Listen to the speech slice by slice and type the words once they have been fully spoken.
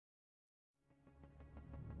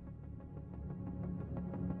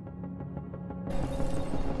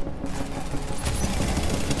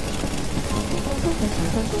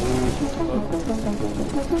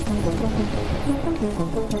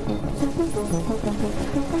Dude,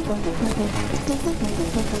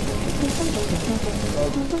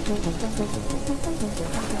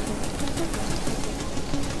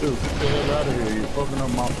 get the hell out of here. You're fucking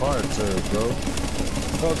up my fire turret, bro.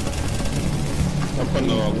 I'm putting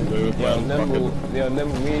it on, dude. Yo,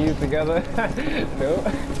 Nimble, me and you together? Nope.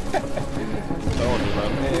 Telling you,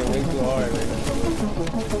 man. Man, way too hard right now.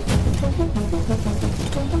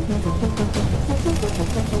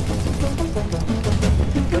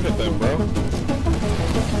 Look at them, bro.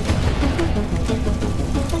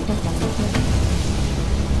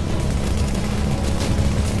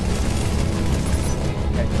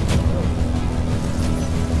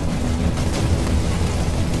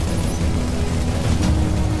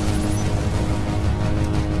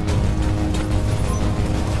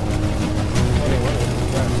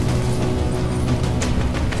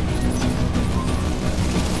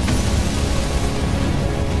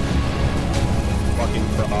 Fucking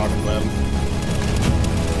frog, man.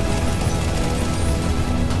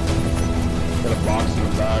 Got a box in the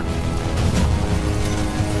back.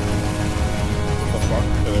 What the fuck?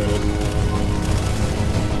 There it is.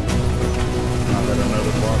 I got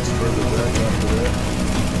another box further back after that.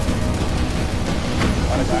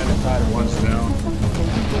 Got a guy in the side. One's down.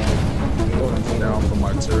 One's down for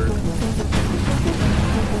my turret.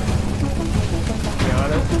 Be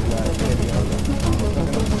honest? Yeah, be honest.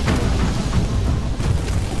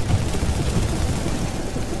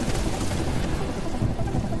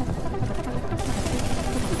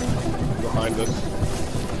 Behind us.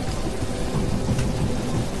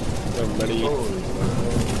 There are many.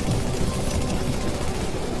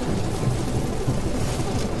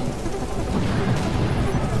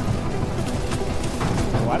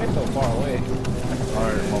 Why are they so far away?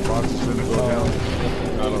 Alright, my box is gonna go down.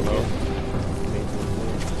 I don't know.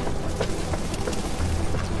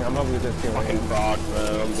 Yeah, I'm over with this here. Fucking frog,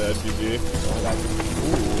 man. I'm dead, GG.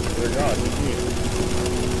 Ooh, dear God, GG.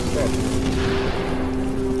 Fuck.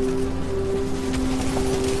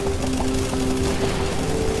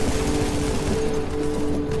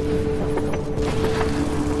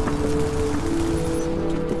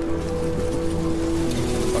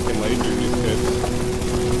 Fucking laser, these kids.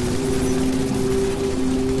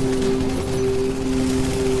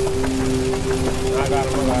 I got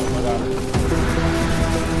him.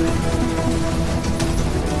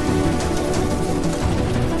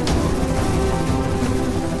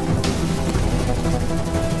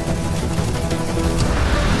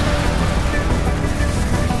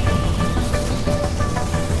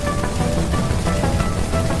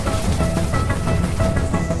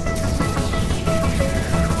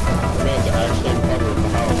 Man's actually in cover of the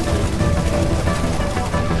house, dude.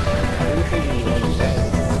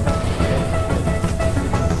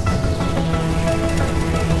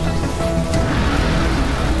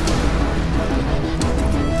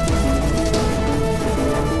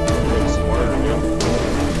 Good smart, dude.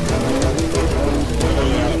 Oh,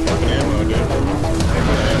 yeah, the fucking ammo, dude.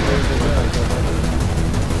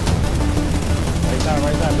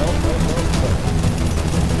 Right side, no.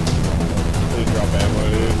 Please drop ammo,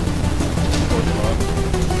 dude. Told you not.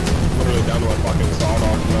 Literally down to my fucking sawed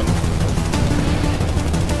off, man.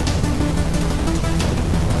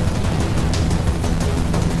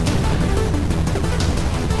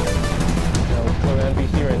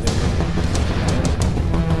 NPC right there.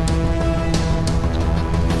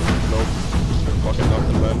 Nope. Fucking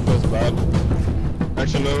nothing, man. Feels bad.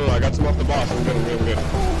 Actually, no, I got some off the boss. I'm good. I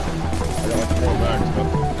got like 4 bags, but...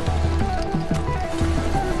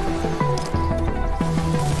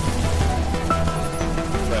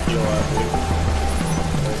 That heal at me.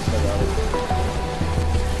 I got it.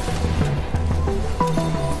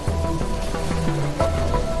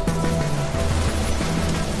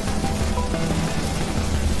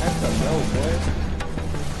 That's a no, boy.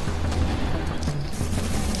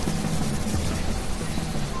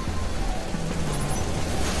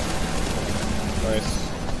 Nice.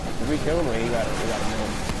 If we kill him, we got him.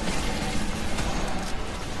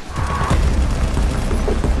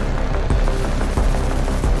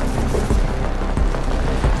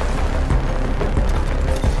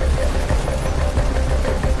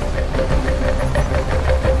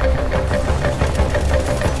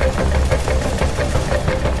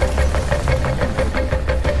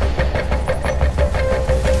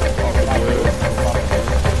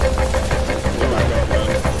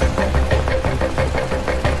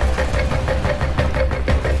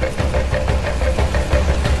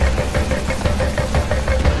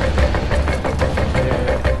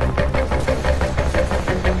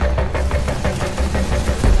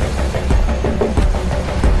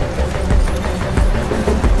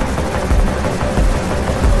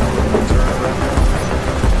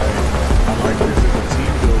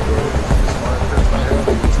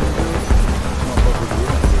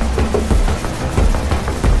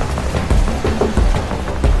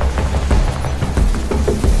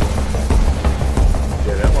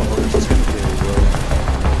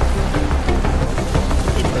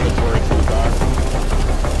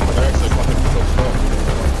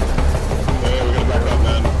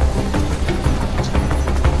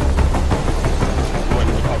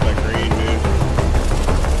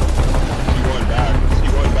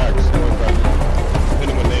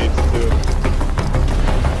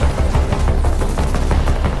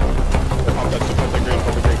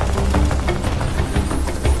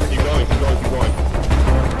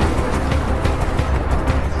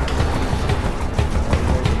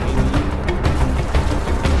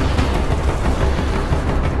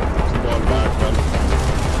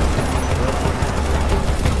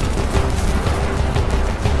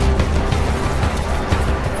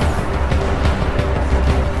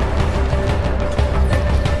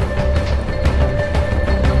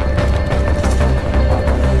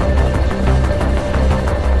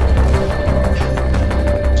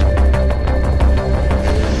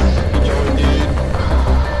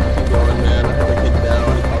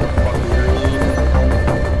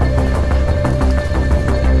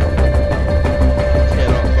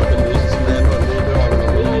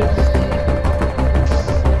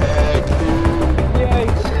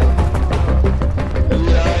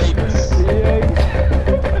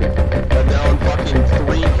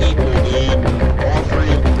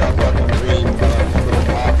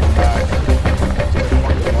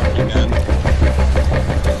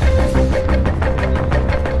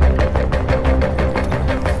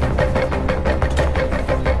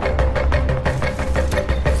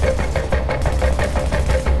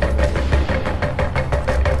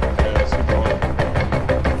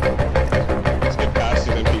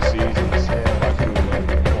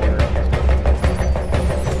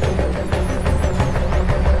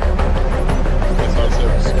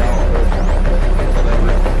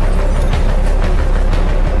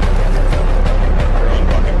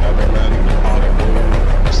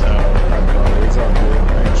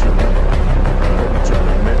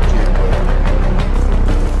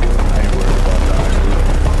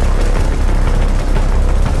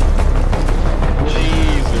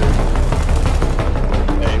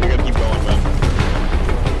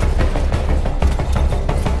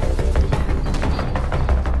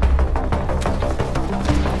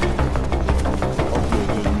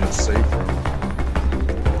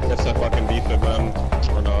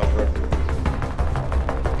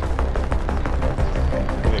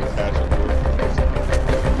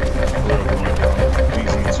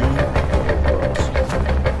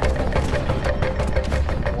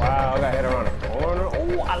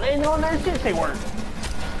 landed on that shit. Say word.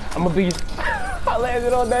 I'm a beast. I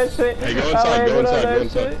landed on that shit. Hey, go inside, go inside, go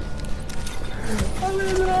inside.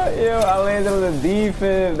 I landed on the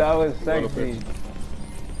defense. That was sexy.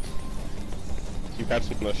 Keep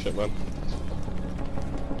catching that shit, man.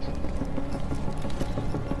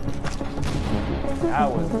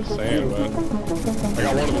 That was insane, man. I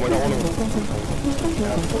got one of them,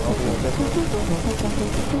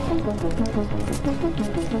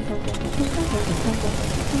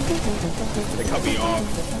 They cut me off.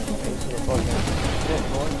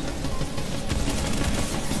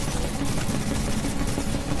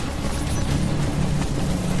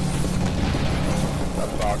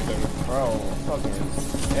 That's boxing. Bro, fucking.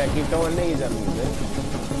 Yeah, keep throwing these at me, man.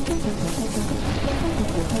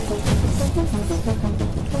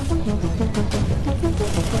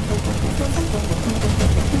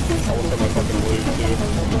 I want some of my fucking blue too.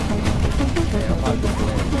 Yeah, I'm about to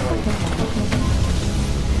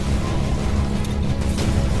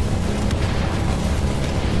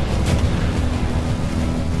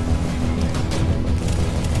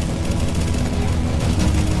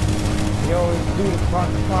Yo, this dude is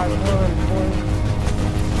parked 500, boy.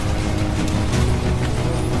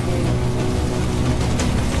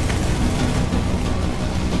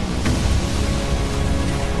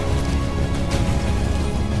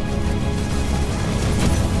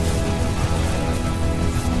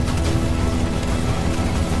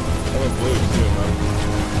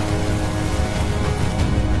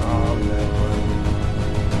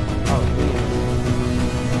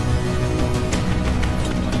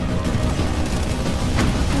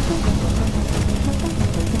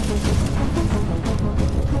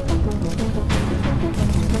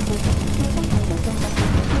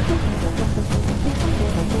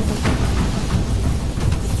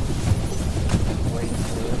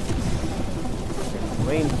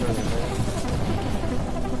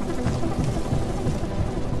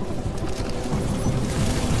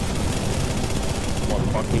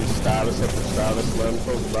 Fucking status after status, man,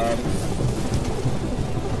 so bad.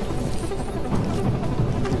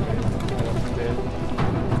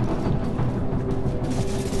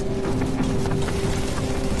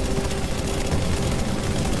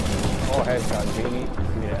 Oh, headshot, baby.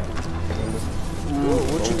 Yeah.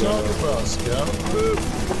 What you talking about, Scout?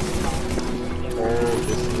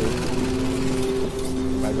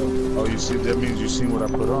 Oh, you see, that means you seen what I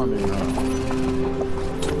put on there, huh?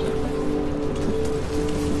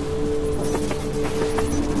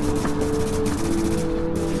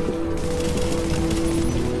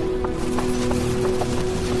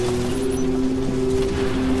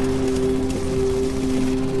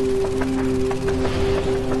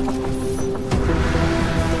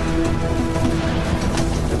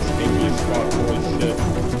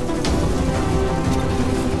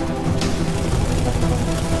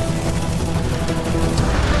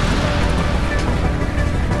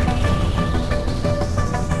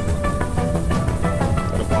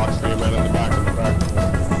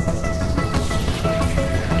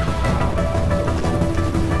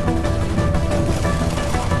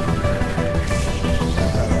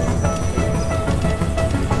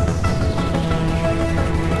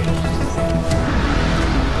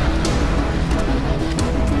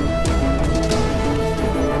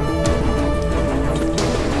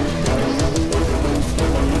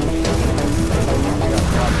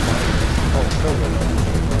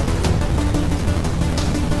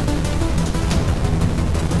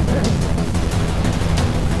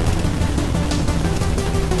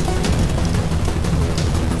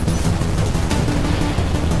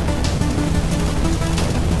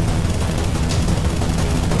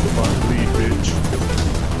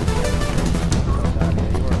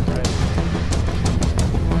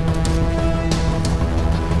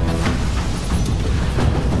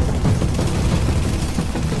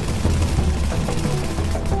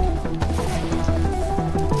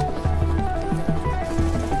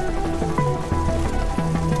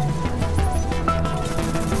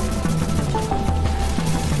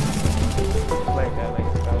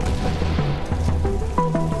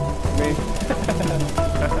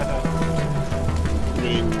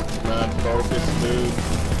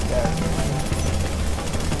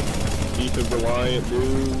 Reliant,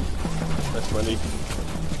 dude. That's funny.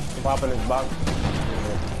 Pop in his box.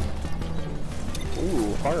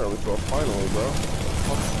 Ooh, fire ritual finally, bro.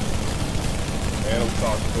 And I'm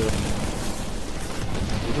talking too.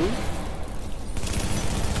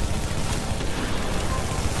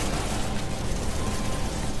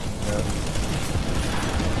 Yeah.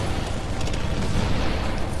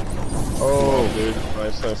 Oh, dude.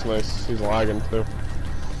 Nice, nice. He's lagging too.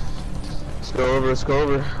 Let's go over, let's go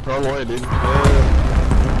over. Wrong way, dude. Yeah.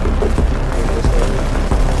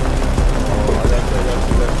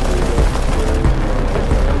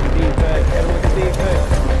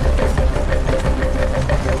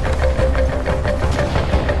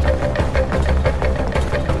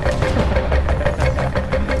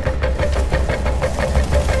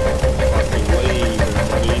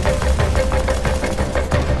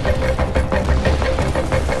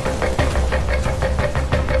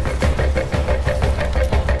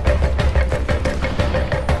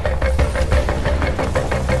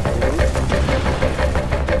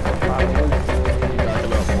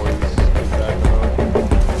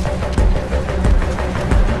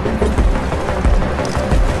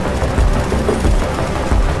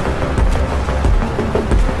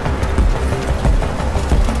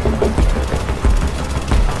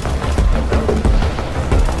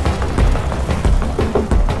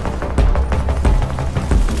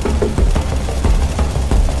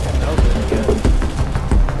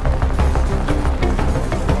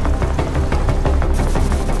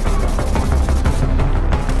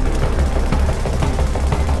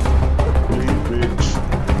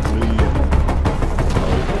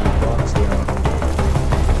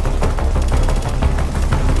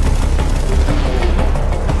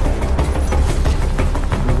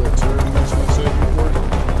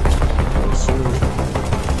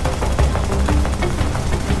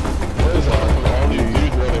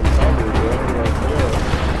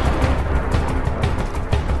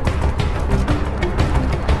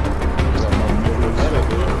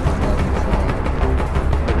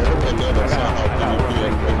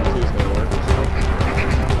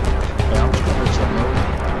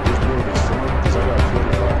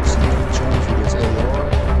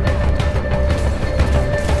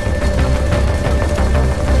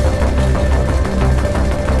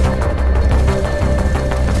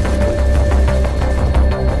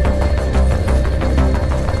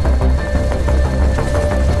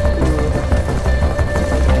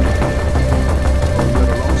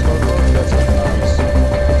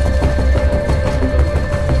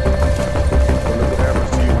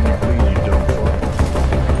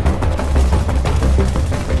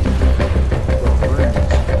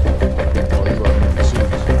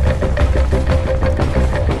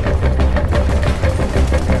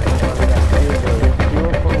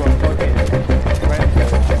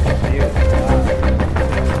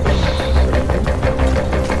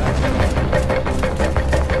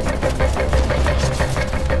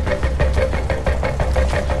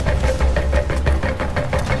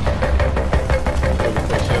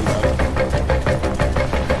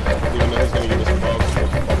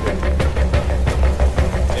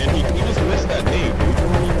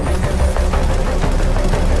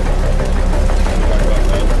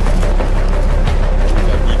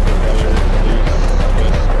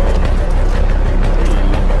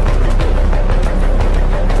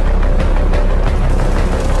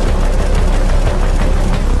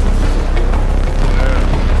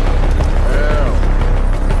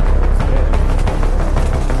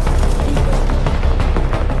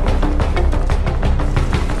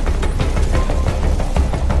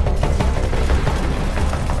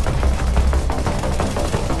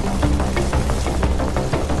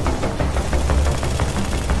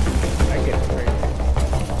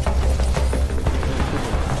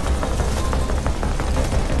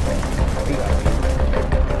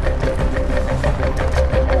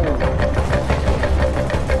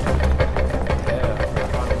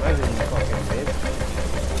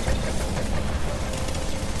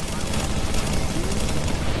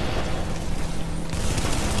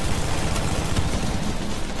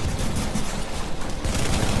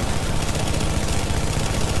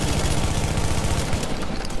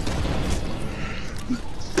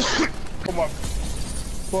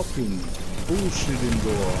 fucking bullshitting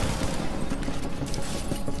go on.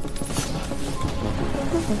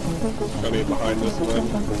 Gotta get behind this one.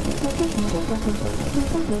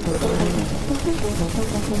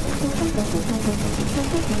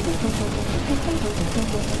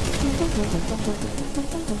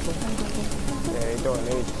 Yeah, they throwing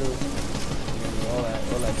H too. All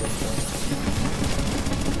that good stuff.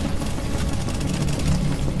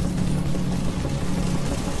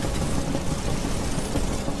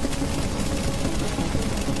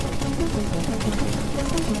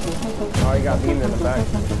 Oh, he got beamed in the back.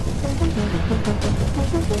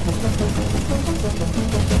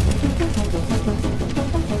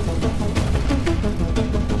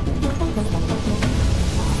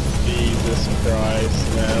 Jesus Christ,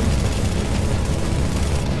 man.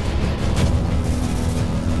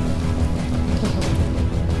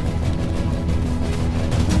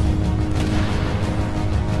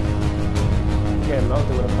 Getting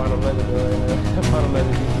melted with a final measure right now. Final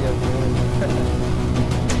measure DPS.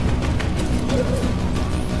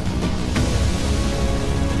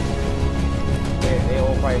 They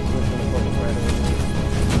all probably switching the fucking plan.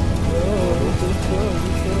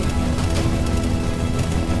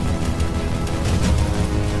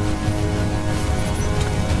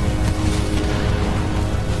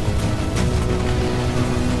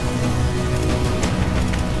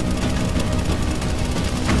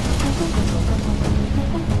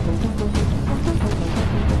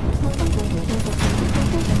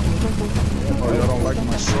 Oh, y'all don't like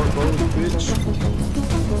my short bows, bitch?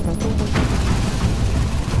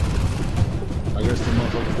 I guess the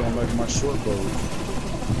motherfuckers don't like my short bows.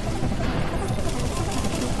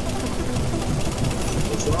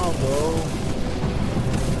 What's wrong, bro?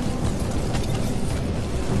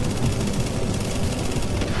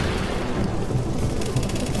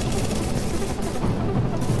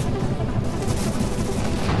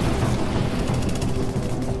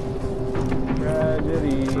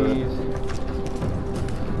 Tragedies.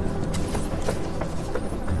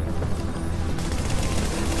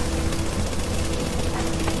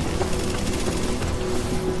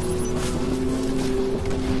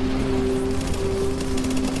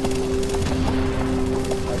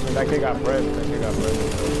 That kid got bread. That kid got bread.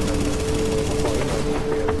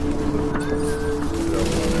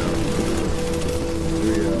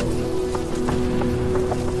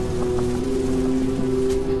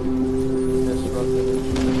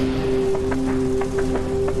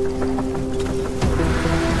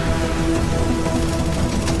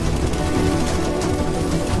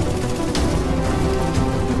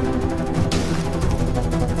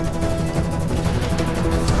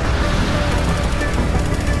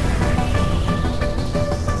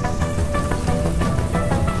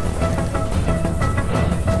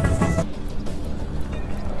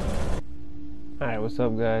 Alright, what's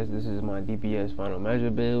up guys? This is my DPS final measure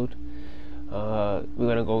build. We're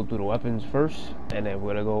gonna go through the weapons first, and then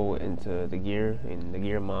we're gonna go into the gear and the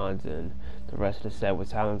gear mods and the rest of the set, what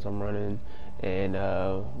talents I'm running and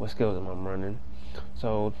what skills I'm running.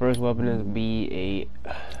 So the first weapon is be a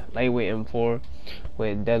lightweight M4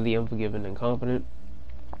 with deadly, unforgiving, and confident.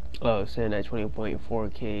 Sitting at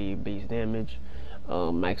 20.4k base damage,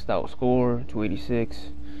 maxed out score 286.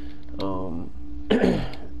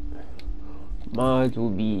 Mods will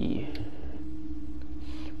be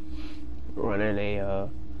running a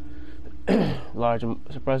large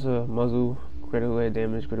suppressor, muzzle, critical hit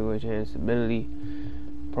damage, critical hit chance, stability,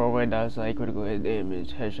 pro red dot sight, critical hit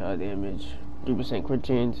damage, headshot damage, 3% crit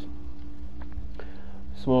chance,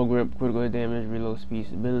 small grip, critical hit damage, reload speed,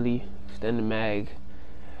 stability, extended mag,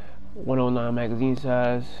 109 magazine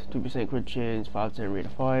size, 2% crit chance, 510 rate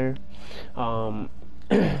of fire. I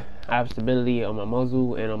have stability on my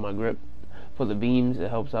muzzle and on my grip. For the beams, it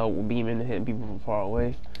helps out with beaming and hitting people from far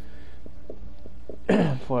away.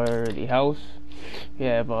 For the house, we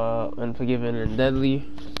have unforgiving and deadly.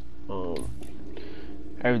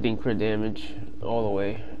 Everything crit damage all the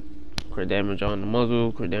way. Crit damage on the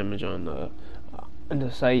muzzle, crit damage on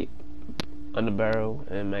the sight, on the barrel,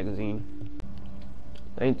 and magazine.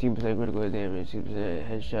 19% critical hit damage, 6%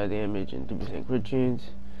 headshot damage, and 3% crit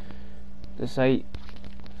chance. The sight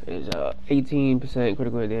is 18%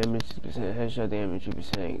 critical hit damage, 6% headshot damage,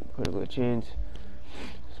 3% critical hit chance.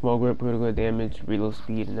 Small grip, critical hit damage, reload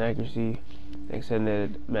speed and accuracy.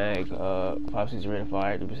 Extended mag, 560 rate of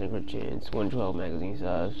fire, 3% crit chance, 112 magazine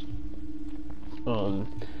size.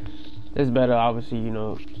 This better, obviously, you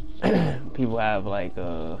know, people have like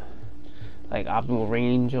optimal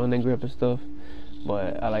range on their grip and stuff,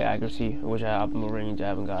 but I like accuracy. I wish I had optimal range. I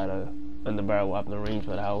haven't got a underbarrel optimal range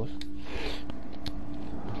for the house.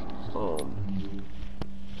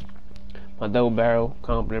 My double barrel,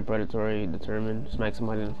 competent, predatory, determined. Smack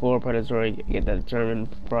somebody in the floor, predatory, get that determined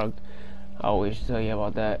proc. I always tell you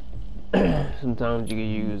about that. Sometimes you can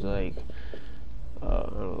use like I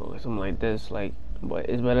don't know, something like this, like, but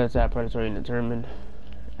it's better to have predatory and determined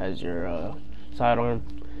as your sidearm.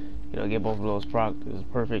 You know, get both of those proc is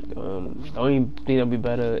perfect. The only thing that'll be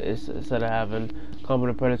better is instead of having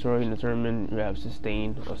competent, predatory, and determined, you have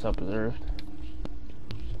sustained or self-preserved.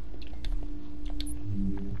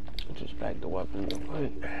 Just back the weapon real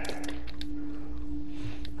quick.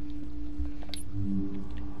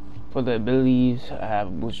 For the abilities, I have a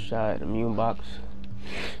booster shot, immune box.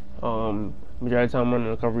 Majority of the time I'm running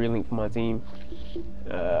a recovery link for my team.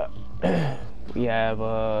 We have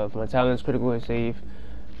for my talents, critical hit save,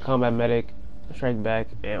 combat medic, strike back,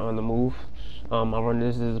 and on the move. I run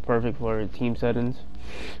this is perfect for team settings.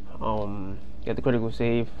 Get the critical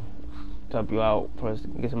save to help you out. First,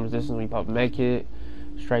 get some resistance when you pop a med kit.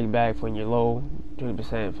 Strike back when you're low,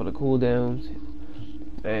 20% for the cooldowns,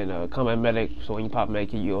 and combat medic, so when you pop med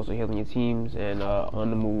kit, you also healing your teams, and on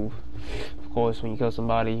the move, of course, when you kill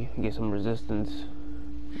somebody, you get some resistance,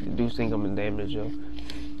 reduce incoming damage.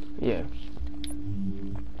 Yeah.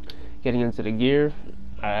 Getting into the gear,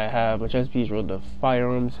 I have my chest piece rolled the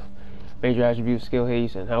firearms, major attributes, skill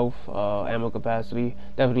haste, and health, ammo capacity.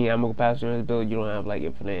 Definitely ammo capacity in this build. You don't have like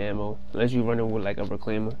infinite ammo unless you run it with like a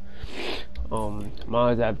reclaimer.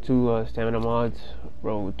 Mods, I have 2 stamina mods,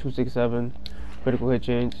 roll 267, critical hit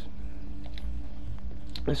chance.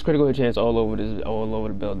 There's critical hit chance all over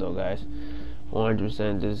the build though, guys.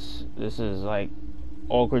 100%. This is like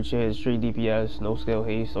all crit chance, straight DPS, no skill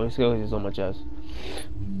haste. Only skill haste is on my chest.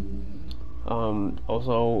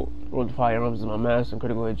 Also roll the firearms in my mask and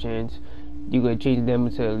critical hit chance. You could change them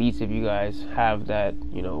to elites if you guys have that.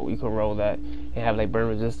 You know, you could roll that and have like burn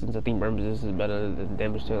resistance. I think burn resistance is better than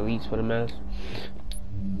damage to elites for the mask.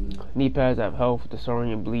 Knee pads, I have health,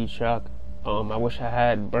 disorient, bleed, shock. I wish I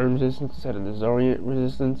had burn resistance instead of disorient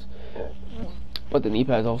resistance, but the knee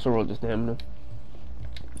pads also roll the stamina.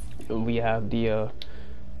 And we have the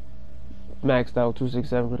maxed out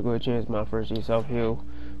 267 critical hit chance, my first aid self heal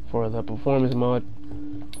for the performance mod.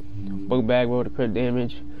 Book bag roll the crit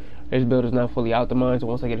damage. This build is not fully optimized, so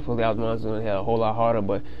once I get it fully optimized, it's gonna hit a whole lot harder.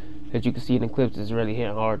 But as you can see in the clips, it's really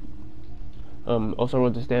hitting hard. Also roll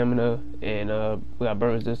the stamina, and we got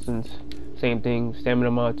burn resistance. Same thing, stamina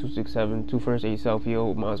mod 267, 2 first aid self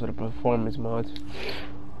heal mods for the performance mods.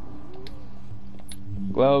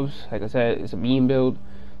 Gloves, like I said, it's a beam build,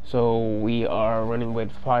 so we are running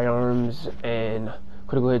with firearms and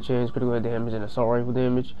critical hit chance, critical hit damage, and assault rifle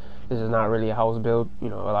damage. This is not really a house build. You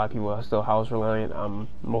know, a lot of people are still house reliant. I'm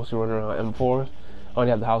mostly running around M4s. I only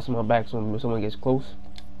have the house in my back, so when someone gets close.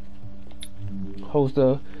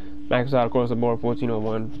 Holster, max out across the board,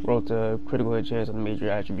 1401. Roll to critical hit chance on the major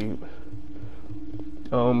attribute.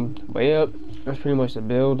 But yeah, that's pretty much the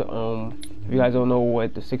build. If you guys don't know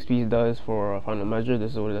what the 6-piece does for final measure,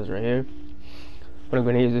 this is what it does right here. When a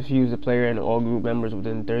grenade is defused, the player and all group members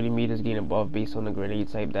within 30 meters gain a buff based on the grenade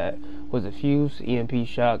type that was defused. EMP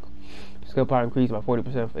shock, skill power increased by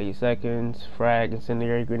 40% for 8 seconds. Frag,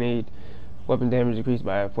 incendiary grenade, weapon damage increased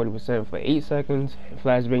by 40% for 8 seconds.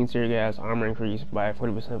 Flashbang, tear gas, armor increased by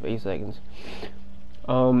 40% for 8 seconds.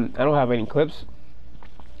 I don't have any clips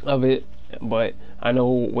of it, but I know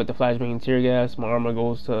with the flashbang tear gas, my armor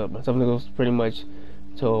goes to, my something goes pretty much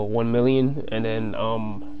to 1 million, and then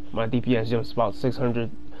my DPS jumps about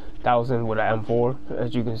 600,000 with an M4.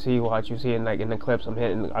 As you can see, watch you see it like in the clips, I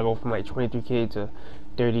go from like 23k to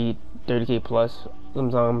 30k plus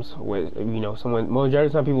sometimes. With, you know, majority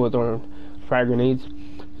of the time people are throwing frag grenades,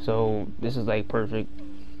 so this is like perfect.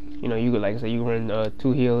 You know, you could, like I said, you run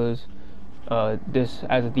 2 healers, this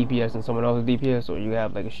as a DPS and someone else's DPS, or you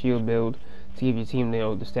have like a shield build to give your team, you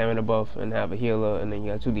know, the stamina buff, and have a healer, and then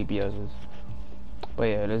you got 2 DPSs. But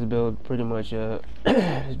yeah, this build pretty much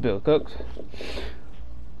this build cooks.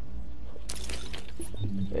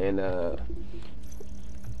 And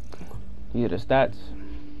these are the stats.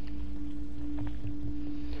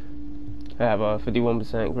 I have a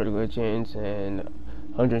 51% critical hit chance and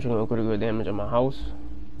 121 critical damage on my house.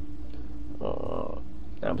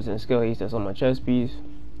 9% skill haste, that's on my chest piece.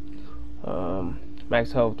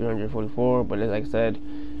 Max health 344, but as like I said,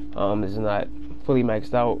 this is not fully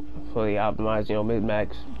maxed out, fully optimized, you know,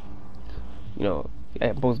 mid-max. You know,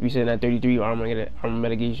 I'm supposed to be sitting at 33 armor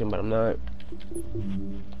mitigation, but I'm not.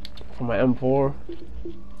 For my M4,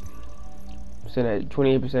 I'm sitting at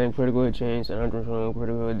 28% critical hit chance and 121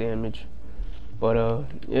 critical hit damage. But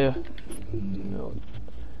yeah, you know,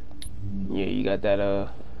 yeah, you got that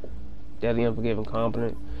deadly, unforgiving,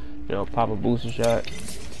 competent. You know, pop a booster shot.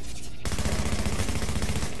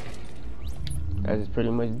 That's pretty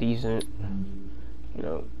much decent. You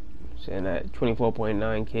know, saying that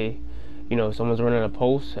 24.9k. You know, if someone's running a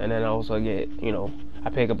pulse, and then I also get, you know, I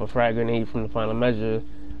pick up a frag grenade from the final measure,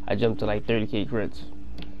 I jump to like 30k crits.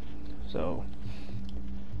 So,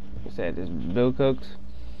 like I said, this build cooks.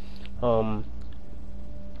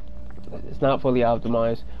 It's not fully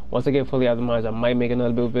optimized. Once I get fully optimized, I might make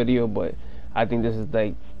another build video, but I think this is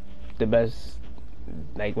like the best.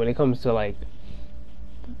 Like when it comes to like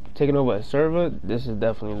taking over a server, this is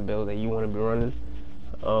definitely the build that you want to be running.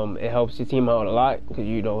 It helps your team out a lot because,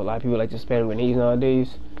 you know, a lot of people like to spam grenades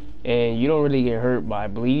nowadays, and you don't really get hurt by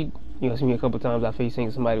bleed. You know, see me a couple times I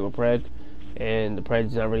facing somebody with pred, and the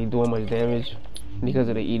pred's not really doing much damage because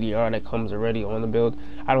of the EDR that comes already on the build.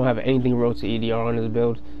 I don't have anything wrote to EDR on this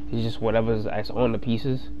build. It's just whatever's on the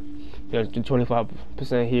pieces. You know,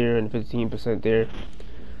 25% here and 15% there.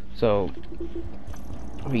 So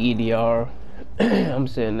for EDR, I'm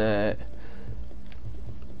sitting at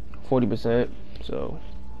 40%. So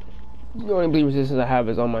the only bleed resistance I have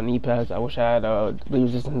is on my knee pads. I wish I had bleed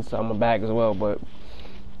resistance on my back as well, but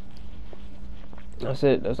that's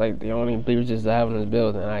it. That's like the only bleed resistance I have in this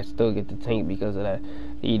build, and I still get the tank because of that,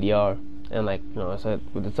 the EDR, and like, you know, I said,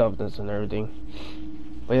 with the toughness and everything.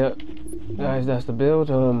 But yeah, guys, that's the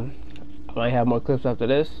build. I might have more clips after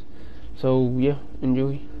this, so yeah,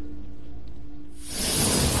 enjoy.